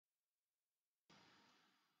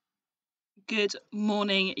Good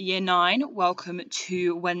morning, Year 9. Welcome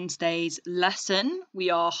to Wednesday's lesson. We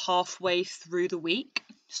are halfway through the week,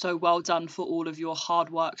 so well done for all of your hard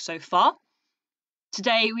work so far.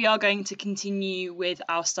 Today we are going to continue with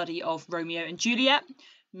our study of Romeo and Juliet,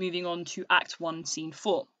 moving on to Act 1, Scene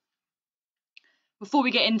 4. Before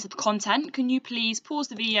we get into the content, can you please pause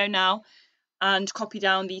the video now and copy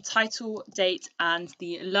down the title, date, and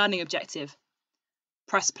the learning objective?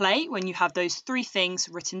 Press play when you have those three things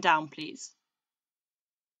written down, please.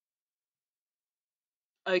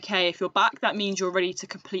 Okay, if you're back, that means you're ready to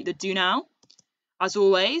complete the do now. As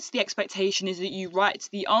always, the expectation is that you write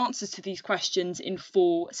the answers to these questions in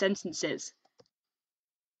 4 sentences.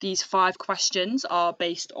 These 5 questions are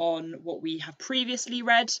based on what we have previously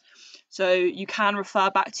read, so you can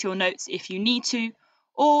refer back to your notes if you need to,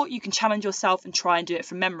 or you can challenge yourself and try and do it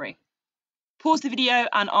from memory. Pause the video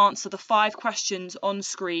and answer the 5 questions on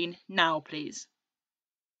screen now, please.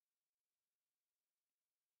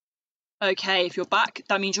 Okay, if you're back,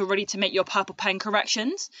 that means you're ready to make your purple pen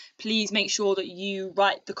corrections. Please make sure that you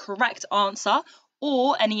write the correct answer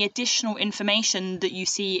or any additional information that you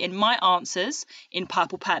see in my answers in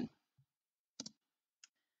purple pen.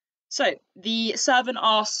 So, the servant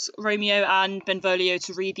asks Romeo and Benvolio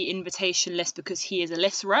to read the invitation list because he is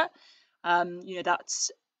illiterate.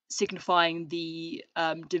 That's signifying the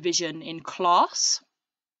division in class.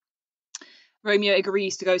 Romeo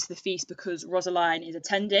agrees to go to the feast because Rosaline is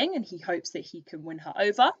attending and he hopes that he can win her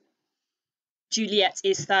over. Juliet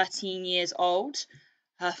is 13 years old.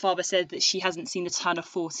 Her father said that she hasn't seen the turn of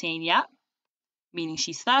 14 yet, meaning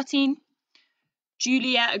she's 13.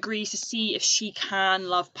 Juliet agrees to see if she can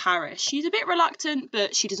love Paris. She's a bit reluctant,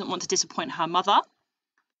 but she doesn't want to disappoint her mother.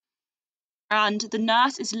 And the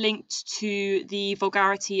nurse is linked to the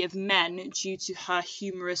vulgarity of men due to her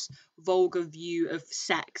humorous, vulgar view of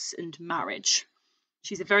sex and marriage.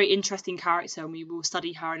 She's a very interesting character and we will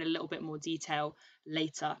study her in a little bit more detail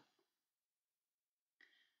later.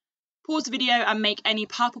 Pause the video and make any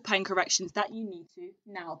purple pen corrections that you need to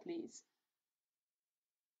now, please.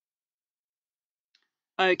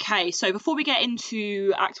 Okay, so before we get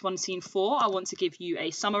into Act 1, Scene 4, I want to give you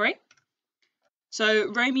a summary.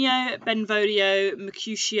 So Romeo, Benvolio,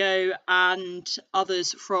 Mercutio and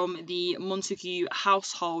others from the Montague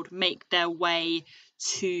household make their way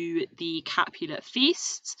to the Capulet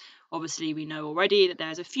feast. Obviously, we know already that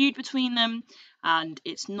there's a feud between them and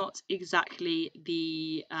it's not exactly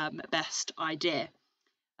the best idea.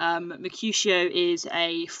 Mercutio is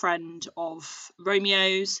a friend of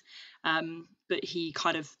Romeo's, but he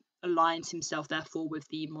kind of aligns himself, therefore, with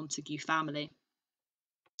the Montague family.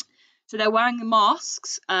 So they're wearing the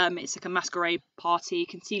masks. It's like a masquerade party,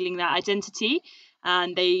 concealing their identity,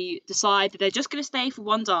 and they decide that they're just going to stay for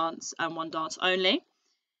one dance and one dance only.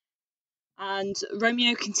 And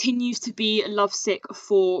Romeo continues to be lovesick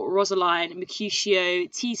for Rosaline. Mercutio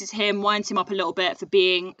teases him, winds him up a little bit for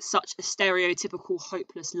being such a stereotypical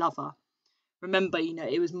hopeless lover. Remember,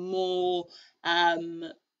 it was more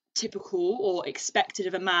typical or expected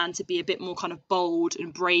of a man to be a bit more kind of bold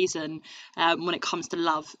and brazen when it comes to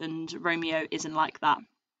love, and Romeo isn't like that.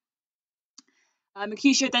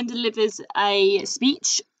 Mercutio then delivers a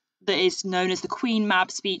speech that is known as the Queen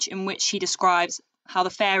Mab speech, in which he describes how the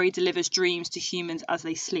fairy delivers dreams to humans as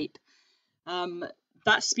they sleep.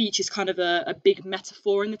 That speech is kind of a big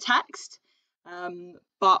metaphor in the text,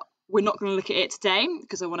 but we're not going to look at it today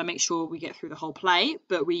because I want to make sure we get through the whole play,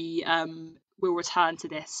 but we will return to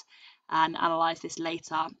this and analyse this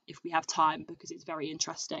later if we have time because it's very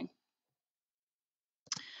interesting.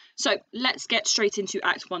 So let's get straight into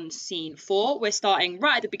Act 1, Scene 4. We're starting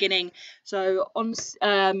right at the beginning. So on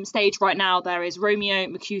stage right now there is Romeo,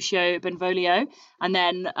 Mercutio, Benvolio, and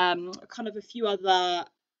then kind of a few other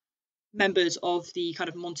members of the kind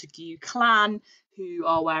of Montague clan who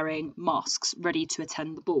are wearing masks ready to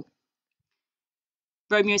attend the ball.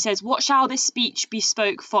 Romeo says, "What shall this speech be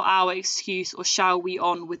spoke for our excuse, or shall we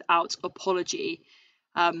on without apology?"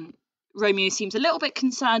 Romeo seems a little bit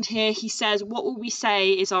concerned here. He says, "What will we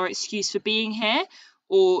say is our excuse for being here,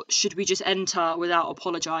 or should we just enter without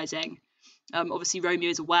apologising?" Obviously, Romeo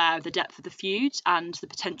is aware of the depth of the feud and the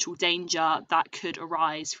potential danger that could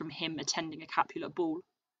arise from him attending a Capulet ball.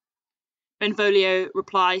 Benvolio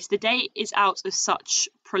replies, "The day is out of such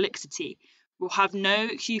prolixity. We'll have no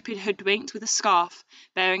Cupid hoodwinked with a scarf,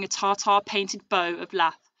 bearing a tartar painted bow of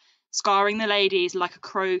lath, scaring the ladies like a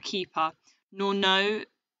crow keeper, nor no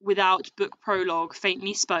without book prologue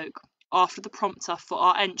faintly spoke, after the prompter for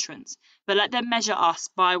our entrance, but let them measure us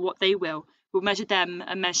by what they will, we'll measure them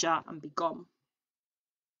a measure and be gone."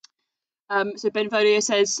 So Benvolio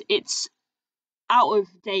says it's out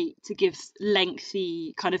of date to give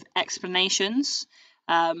lengthy kind of explanations.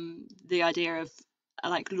 The idea of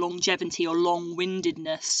like longevity or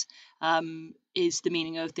long-windedness is the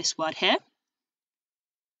meaning of this word here.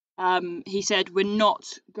 He said, we're not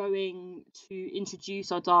going to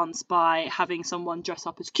introduce our dance by having someone dress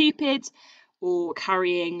up as Cupid or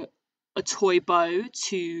carrying a toy bow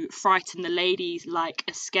to frighten the ladies like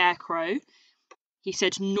a scarecrow. He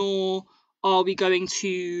said, nor are we going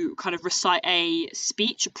to kind of recite a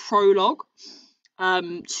speech, a prologue,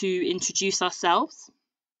 to introduce ourselves.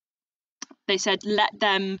 They said, let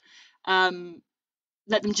them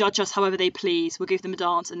judge us however they please. We'll give them a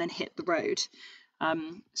dance and then hit the road.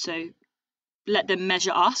 So let them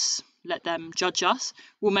measure us, let them judge us.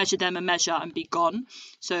 We'll measure them a measure and be gone.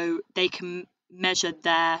 So they can measure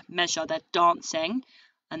their dancing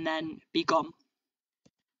and then be gone.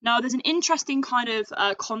 Now, there's an interesting kind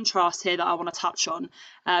of contrast here that I want to touch on.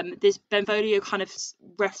 This Benvolio kind of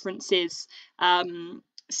references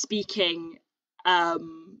speaking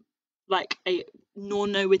like a nor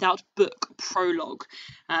know without book prologue,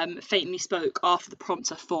 faintly spoke after the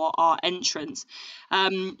prompter for our entrance.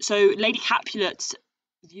 So Lady Capulet's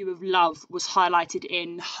view of love was highlighted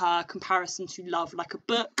in her comparison to love like a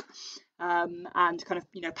book, and kind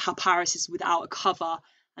of, how Paris is without a cover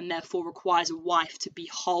and therefore requires a wife to be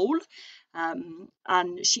whole.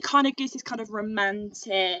 And she kind of gives this kind of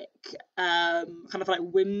romantic, kind of like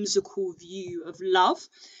whimsical view of love,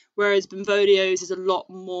 whereas Benvolio's is a lot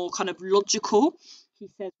more kind of logical. He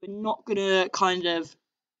says we're not going to kind of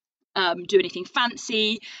do anything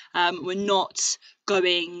fancy. We're not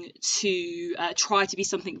going to try to be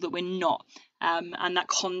something that we're not. And that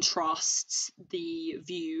contrasts the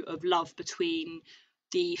view of love between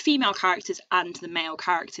the female characters and the male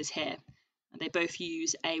characters here. They both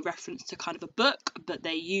use a reference to kind of a book, but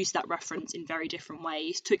they use that reference in very different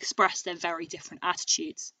ways to express their very different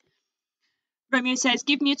attitudes. Romeo says,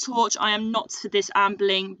 give me a torch, I am not for this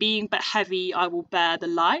ambling, being but heavy, I will bear the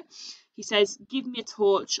light. He says, give me a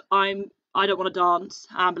torch, I don't want to dance,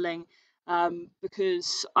 ambling,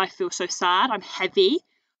 because I feel so sad, I'm heavy,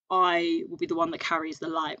 I will be the one that carries the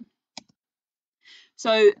light.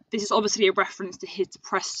 So this is obviously a reference to his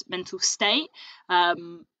depressed mental state,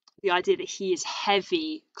 the idea that he is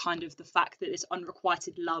heavy, kind of the fact that this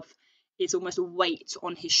unrequited love is almost a weight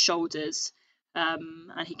on his shoulders,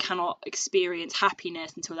 and he cannot experience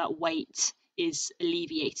happiness until that weight is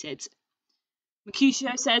alleviated.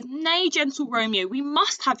 Mercutio says, nay, gentle Romeo, we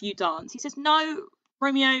must have you dance. He says, no,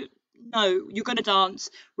 Romeo, no, you're going to dance.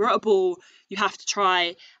 We're at a ball. You have to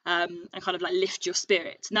try and kind of like lift your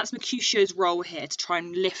spirits. And that's Mercutio's role here, to try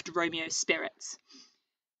and lift Romeo's spirits.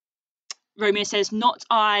 Romeo says, not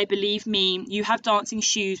I, believe me, you have dancing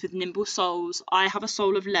shoes with nimble soles. I have a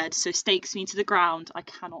soul of lead, so stakes me to the ground, I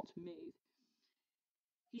cannot move.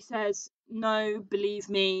 He says, no, believe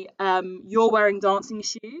me, you're wearing dancing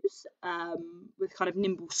shoes with kind of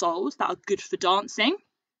nimble soles that are good for dancing,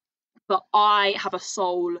 but I have a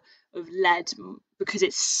soul of lead because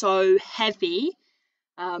it's so heavy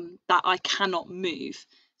that I cannot move.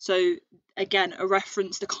 So again, a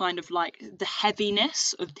reference to kind of like the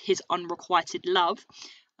heaviness of his unrequited love,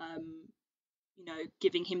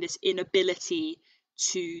 giving him this inability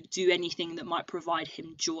to do anything that might provide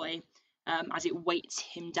him joy, as it weights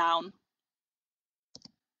him down.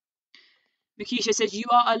 Mercutio says, you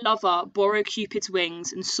are a lover, borrow Cupid's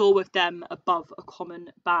wings and soar with them above a common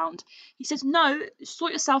bound. He says, no,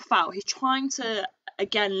 sort yourself out. He's trying to,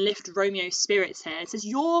 again, lift Romeo's spirits here. He says,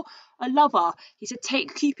 you're a lover. He said,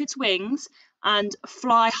 take Cupid's wings and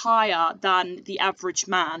fly higher than the average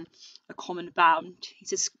man, a common bound. He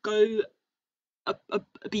says, go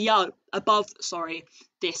above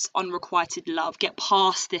this unrequited love. Get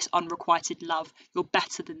past this unrequited love. You're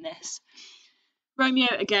better than this. Romeo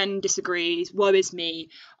again disagrees. Woe is me.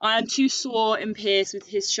 I am too sore and pierced with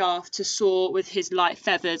his shaft to soar with his light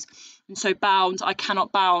feathers, and so bound I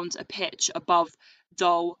cannot bound a pitch above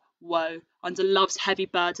dull woe. Under love's heavy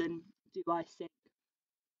burden do I sink.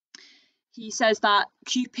 He says that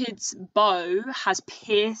Cupid's bow has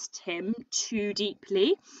pierced him too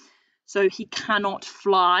deeply, so he cannot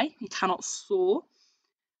fly, he cannot soar.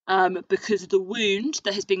 Because the wound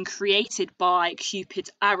that has been created by Cupid's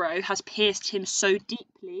arrow has pierced him so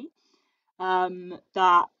deeply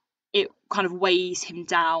that it kind of weighs him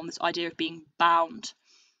down, this idea of being bound.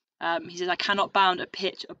 He says, I cannot bound a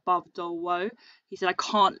pitch above dull woe. He said, I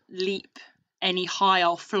can't leap any higher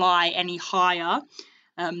or fly any higher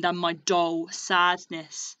than my dull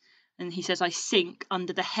sadness. And he says, I sink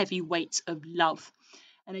under the heavy weight of love.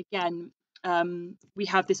 And again, we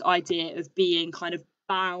have this idea of being kind of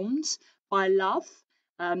bound by love,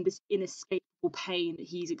 this inescapable or pain that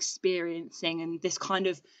he's experiencing, and this kind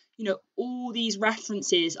of, you know, all these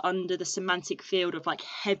references under the semantic field of like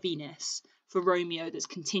heaviness for Romeo that's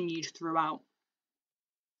continued throughout.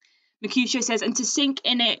 Mercutio says, and to sink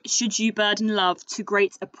in it should you burden love to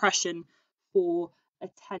great oppression for a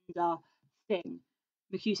tender thing.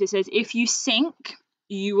 Mercutio says, if you sink,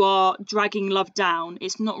 you are dragging love down.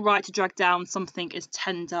 It's not right to drag down something as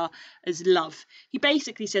tender as love. He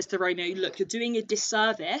basically says to Romeo, look, you're doing a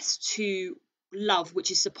disservice to love,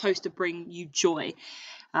 which is supposed to bring you joy.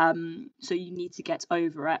 So you need to get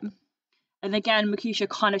over it. And again, Mercutio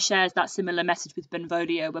kind of shares that similar message with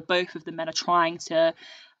Benvolio, where both of the men are trying to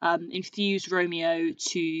infuse Romeo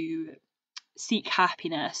to seek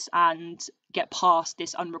happiness and get past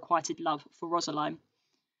this unrequited love for Rosaline.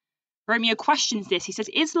 Romeo questions this. He says,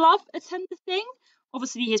 is love a tender thing?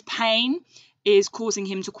 Obviously, his pain is causing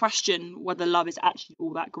him to question whether love is actually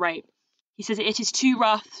all that great. He says, it is too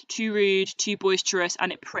rough, too rude, too boisterous,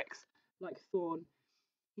 and it pricks like thorn.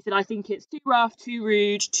 He said, I think it's too rough, too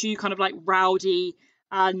rude, too kind of like rowdy,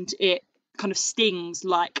 and it kind of stings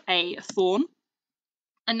like a thorn.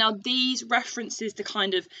 And now these references to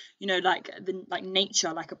kind of, you know, like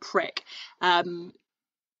nature, like a prick,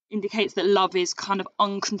 indicates that love is kind of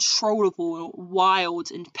uncontrollable,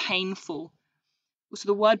 wild, and painful. Also,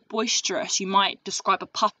 the word boisterous, you might describe a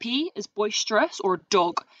puppy as boisterous, or a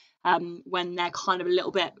dog when they're kind of a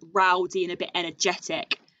little bit rowdy and a bit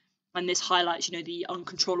energetic. And this highlights, you know, the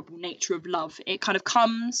uncontrollable nature of love. It kind of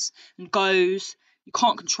comes and goes, you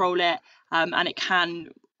can't control it, and it can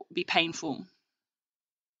be painful.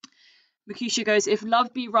 Mercutio goes, if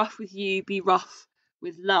love be rough with you, be rough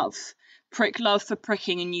with love. Prick love for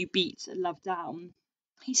pricking and you beat love down.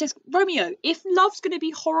 He says, Romeo, if love's going to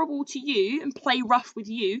be horrible to you and play rough with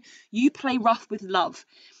you, you play rough with love.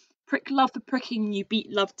 Prick love for pricking and you beat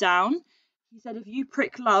love down. He said, if you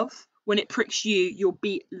prick love, when it pricks you, you'll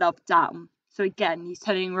beat love down. So again, he's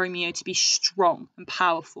telling Romeo to be strong and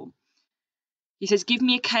powerful. He says, give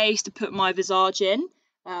me a case to put my visage in,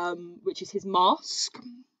 which is his mask.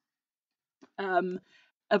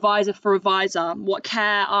 A visor for a visor. What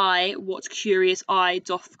care I, what curious eye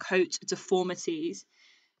doth coat deformities.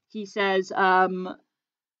 He says, a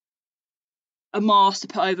mask to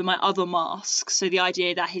put over my other mask. So the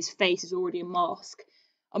idea that his face is already a mask.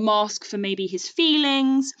 A mask for maybe his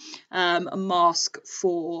feelings, a mask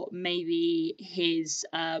for maybe his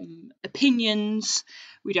opinions,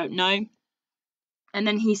 we don't know. And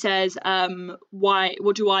then he says,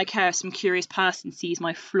 what do I care if some curious person sees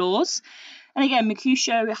my flaws? And again,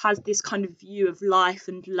 Mercutio has this kind of view of life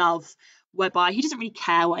and love whereby he doesn't really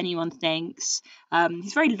care what anyone thinks.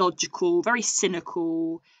 He's very logical, very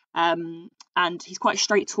cynical, and he's quite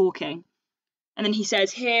straight talking. And then he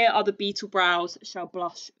says, here are the beetle brows shall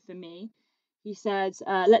blush for me. He says,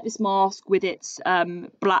 let this mask with its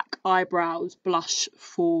black eyebrows blush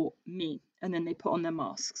for me. And then they put on their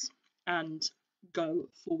masks and go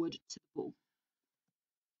forward to the ball.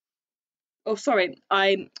 Oh, sorry,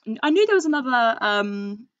 I knew there was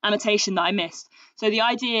another annotation that I missed. So the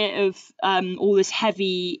idea of all this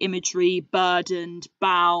heavy imagery, burdened,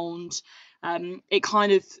 bound, it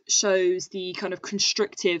kind of shows the kind of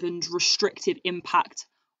constrictive and restrictive impact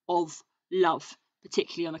of love,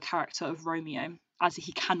 particularly on the character of Romeo, as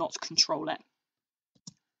he cannot control it.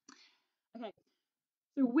 Okay,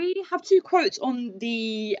 so we have two quotes on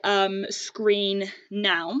the screen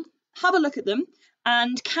now. Have a look at them,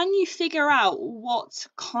 and can you figure out what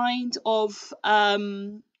kind of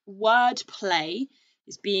wordplay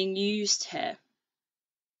is being used here?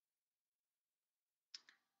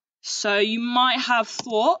 So you might have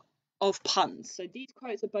thought of puns. So these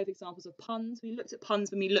quotes are both examples of puns. We looked at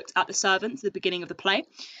puns when we looked at The Servants at the beginning of the play.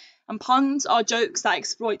 And puns are jokes that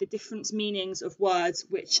exploit the different meanings of words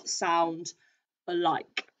which sound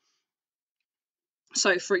alike.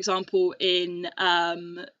 So, for example, in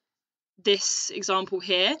this example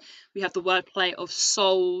here, we have the wordplay of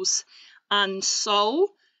souls and soul.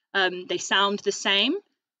 They sound the same,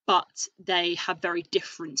 but they have very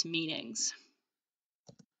different meanings.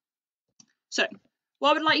 So what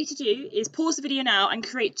I would like you to do is pause the video now and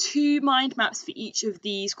create 2 mind maps for each of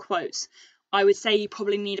these quotes. I would say you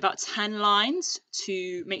probably need about 10 lines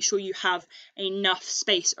to make sure you have enough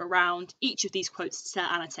space around each of these quotes to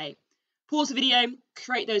annotate. Pause the video,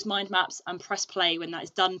 create those mind maps, and press play when that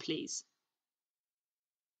is done, please.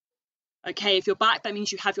 Okay, if you're back, that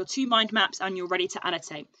means you have your 2 mind maps and you're ready to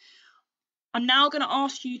annotate. I'm now going to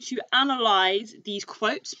ask you to analyse these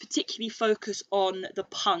quotes, particularly focus on the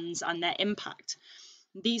puns and their impact.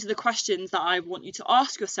 These are the questions that I want you to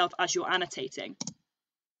ask yourself as you're annotating.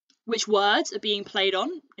 Which words are being played on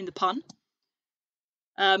in the pun?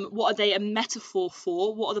 What are they a metaphor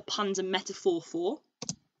for? What are the puns a metaphor for?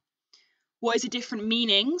 What is the different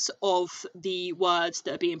meanings of the words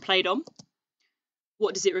that are being played on?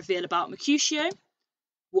 What does it reveal about Mercutio?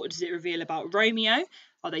 What does it reveal about Romeo?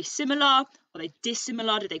 Are they similar? Are they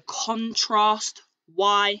dissimilar? Do they contrast?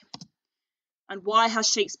 Why? And why has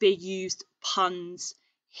Shakespeare used puns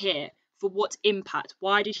here? For what impact?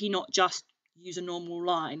 Why did he not just use a normal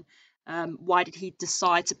line? Why did he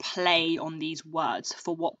decide to play on these words?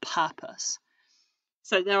 For what purpose?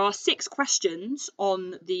 So there are 6 questions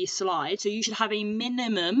on the slide. So you should have a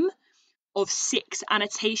minimum of 6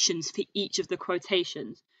 annotations for each of the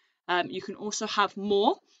quotations. You can also have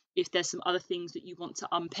more if there's some other things that you want to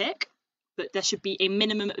unpick, but there should be a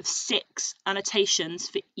minimum of 6 annotations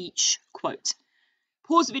for each quote.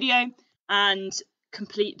 Pause the video and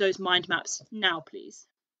complete those mind maps now, please.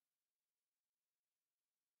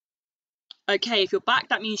 Okay, if you're back,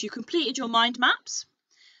 that means you completed your mind maps.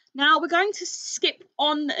 Now we're going to skip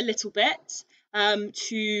on a little bit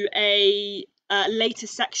to a later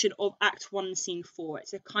section of Act 1, Scene 4.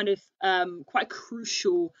 It's a kind of quite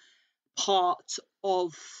crucial part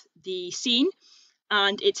of the scene,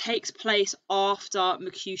 and it takes place after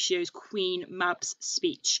Mercutio's Queen Mab's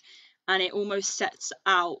speech, and it almost sets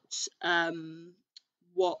out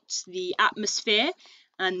what the atmosphere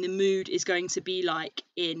and the mood is going to be like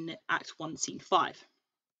in Act 1, Scene 5.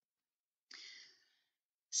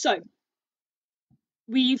 So,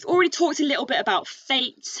 we've already talked a little bit about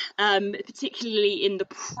fate, particularly in the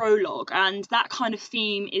prologue, and that kind of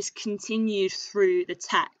theme is continued through the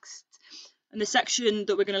text. And the section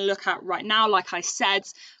that we're going to look at right now, like I said,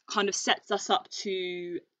 kind of sets us up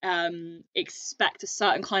to expect a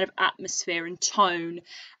certain kind of atmosphere and tone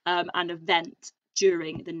and event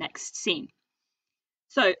during the next scene.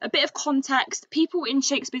 So a bit of context, people in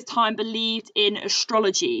Shakespeare's time believed in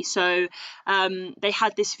astrology. So they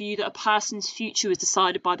had this view that a person's future was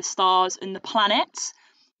decided by the stars and the planets.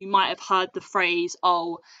 You might have heard the phrase,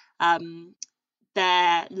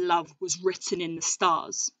 their love was written in the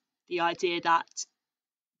stars. The idea that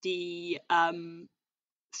the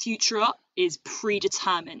future is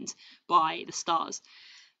predetermined by the stars.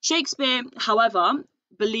 Shakespeare, however,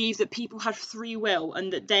 believed that people had free will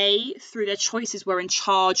and that they, through their choices, were in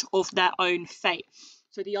charge of their own fate.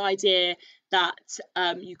 So the idea that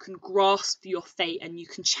you can grasp your fate and you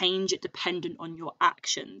can change it dependent on your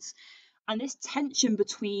actions. And this tension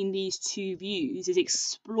between these two views is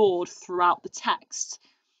explored throughout the text.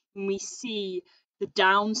 And we see the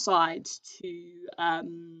downsides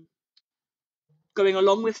to going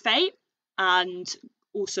along with fate and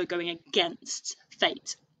also going against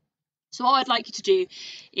fate. So what I'd like you to do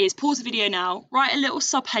is pause the video now, write a little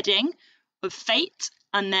subheading of fate,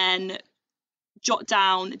 and then jot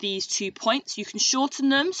down these 2 points. You can shorten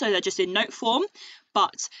them so they're just in note form,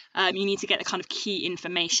 but you need to get the kind of key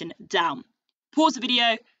information down. Pause the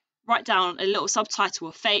video, write down a little subtitle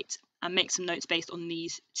of fate, and make some notes based on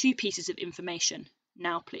these 2 pieces of information.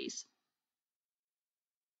 Now, please.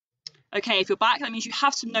 Okay, if you're back, that means you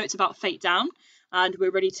have some notes about fate down, and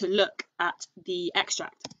we're ready to look at the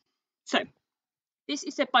extract. So, this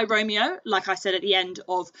is said by Romeo, like I said at the end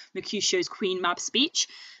of Mercutio's Queen Mab speech,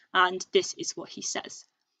 and this is what he says.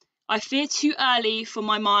 I fear too early for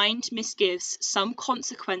my mind misgives some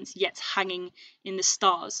consequence yet hanging in the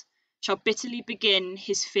stars, shall bitterly begin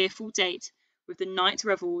his fearful date with the night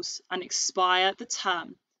revels and expire the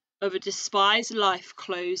term of a despised life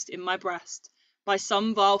closed in my breast by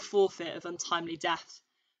some vile forfeit of untimely death.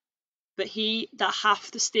 But he that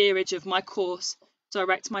hath the steerage of my course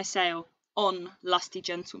direct my sail on, lusty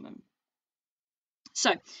gentleman.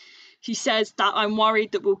 So he says that I'm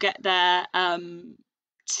worried that we'll get there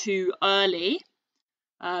too early.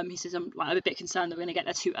 He says I'm a bit concerned that we're going to get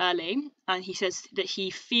there too early, and he says that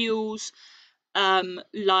he feels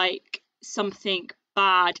like something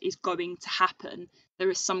bad is going to happen. There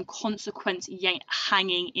is some consequence yet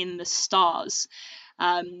hanging in the stars.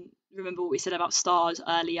 Remember what we said about stars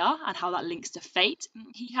earlier and how that links to fate.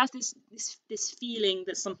 He has this feeling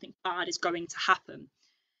that something bad is going to happen,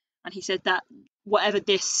 and he said that whatever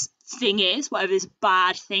this thing is, whatever this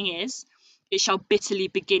bad thing is, it shall bitterly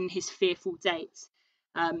begin his fearful date.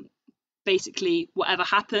 Basically, whatever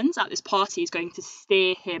happens at this party is going to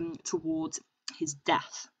steer him towards his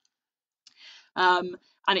death. And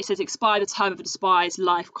it says, expire the term of a despised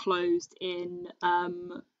life closed in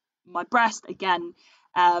my breast. Again,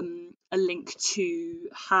 a link to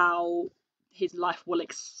how his life will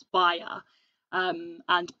expire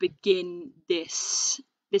and begin this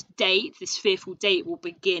date, this fearful date will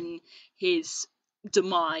begin his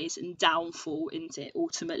demise and downfall into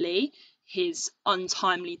ultimately his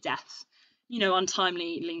untimely death.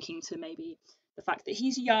 untimely, linking to maybe the fact that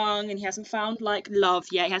he's young and he hasn't found like love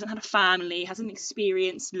yet, he hasn't had a family, hasn't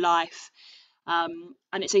experienced life, and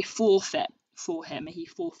it's a forfeit for him. He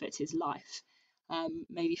forfeits his life,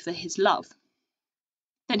 maybe for his love.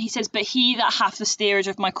 Then he says, but he that hath the steerage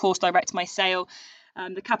of my course directs my sail.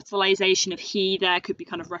 The capitalization of he there could be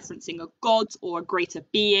kind of referencing a god or a greater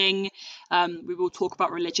being. We will talk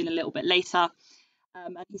about religion a little bit later.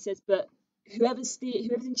 And he says, but whoever's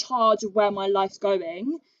in charge of where my life's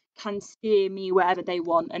going can steer me wherever they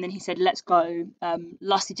want. And then he said, let's go.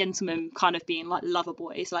 Lusty gentlemen kind of being like lover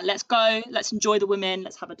boys, like, let's go, let's enjoy the women,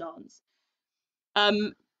 let's have a dance.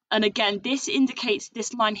 And again, this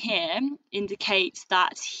line here indicates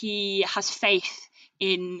that he has faith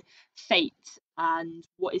in fate and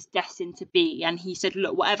what is destined to be. And he said,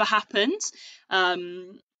 look, whatever happens,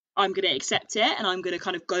 I'm going to accept it and I'm going to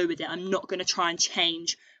kind of go with it. I'm not going to try and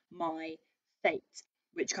change my fate,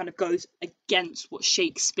 which kind of goes against what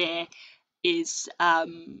Shakespeare is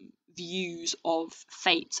views of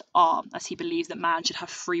fate are, as he believes that man should have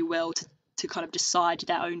free will to kind of decide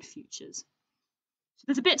their own futures. So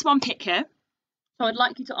there's a bit to unpick here. So I'd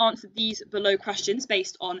like you to answer these below questions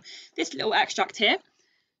based on this little extract here.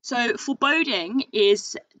 So foreboding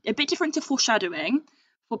is a bit different to foreshadowing.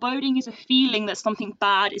 Foreboding is a feeling that something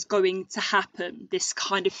bad is going to happen, this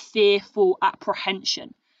kind of fearful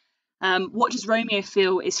apprehension. What does Romeo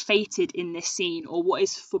feel is fated in this scene, or what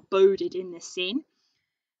is foreboded in this scene?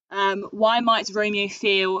 Why might Romeo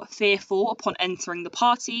feel fearful upon entering the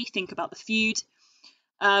party? Think about the feud.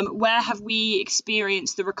 Where have we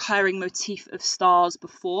experienced the recurring motif of stars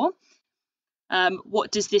before?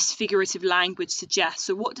 What does this figurative language suggest?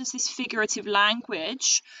 So what does this figurative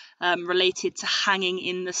language related to hanging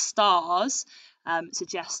in the stars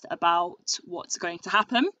suggest about what's going to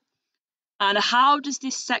happen? And how does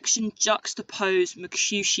this section juxtapose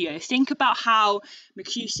Mercutio? Think about how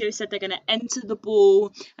Mercutio said they're going to enter the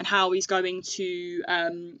ball and how he's going to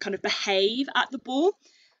kind of behave at the ball.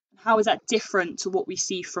 How is that different to what we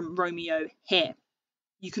see from Romeo here?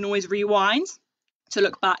 You can always rewind to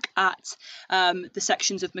look back at the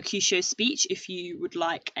sections of Mercutio's speech if you would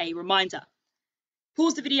like a reminder.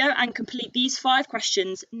 Pause the video and complete these 5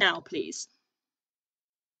 questions now, please.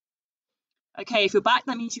 Okay, if you're back,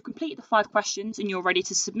 that means you complete the 5 questions and you're ready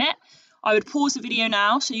to submit. I would pause the video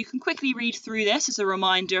now so you can quickly read through this as a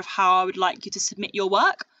reminder of how I would like you to submit your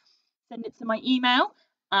work. Send it to my email,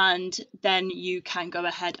 and then you can go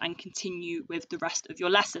ahead and continue with the rest of your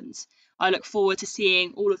lessons. I look forward to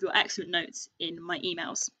seeing all of your excellent notes in my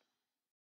emails.